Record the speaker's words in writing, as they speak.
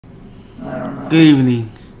I don't know. Good evening.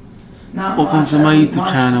 Not Welcome much. to my I don't eat YouTube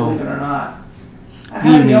much, channel. Believe it or not. I Good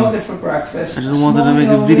had evening. yogurt for breakfast. I just wanted to make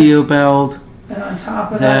a yogurt, video about and on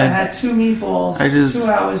top of that, I had 2 meatballs. I just 2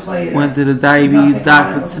 hours later. went to the diabetes Nothing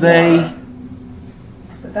doctor but today, water.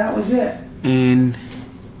 But that was it. and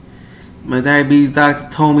my diabetes doctor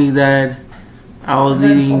told me that I was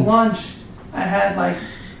and then eating. for lunch, I had like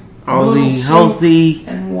I was noodle eating soup healthy.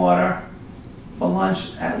 and water for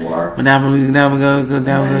lunch at work. But now we're gonna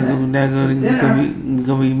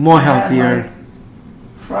be more I had, healthier. like,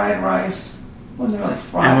 fried rice. Wasn't really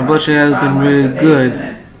fried And my rice. blood sugar has Fried been rice really with eggs good. in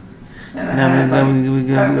it. And I Now had we're like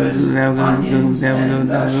peppers, onions, and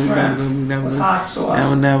shrimp with hot sauce,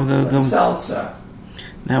 with seltzer.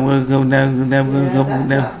 Now we're gonna go. Now we're gonna go.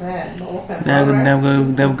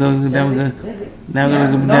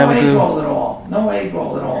 No egg roll at all. No egg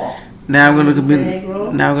roll at all. Now we're gonna be.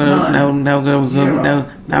 Now we're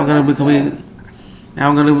gonna become. Now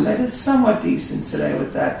I'm gonna. I did somewhat decent today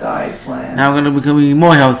with that diet plan. Now I'm gonna become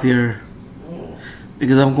more healthier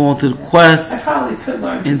because I'm going to the I quest probably could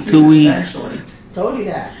learn in computers 2 weeks. eventually. Told you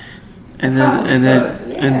that. And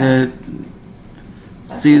then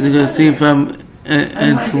see if I'm I might give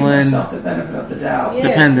insulin myself the benefit of the doubt. Yes,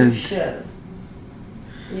 dependent. You should.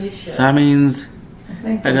 You should. So that means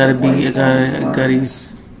I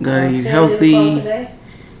gotta eat healthy,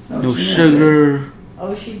 no sugar, Oh,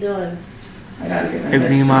 what's she doing? I gotta get my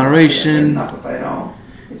everything in medicine. moderation. Up if I don't.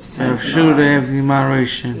 It's I have 10 to sugar, 9. everything in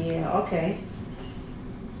moderation. Yeah, okay.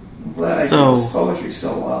 I'm glad I do So- this poetry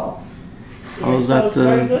so well. I was So at it's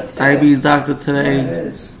very the good today. diabetes doctor Yeah, it today,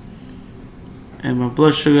 is. and my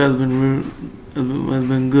blood sugar has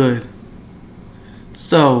been good.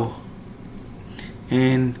 So,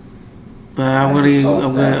 but I'm gonna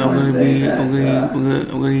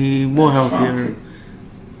eat more healthier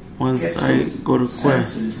once I go to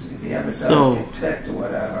quest. If he ever does So, get picked or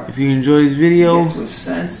whatever. if you enjoy this video, Get to his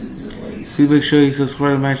senses at least. please make sure you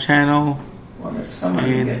subscribe to my channel. Well, that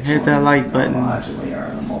somebody and gets hit to that him like button. neurologically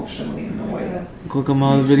or emotionally in the way that Click on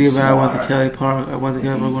my other video about I went to Kelly Park. I went to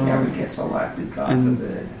Kelly Park when I ever was gets elected, God in-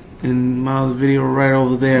 forbid. in my other video right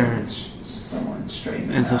over there. Someone straighten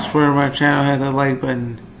And him out. subscribe to my channel, hit that like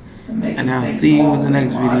button. And make and him I'll think see you in the morally,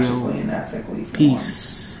 next video. logically, and ethically for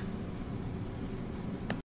Peace.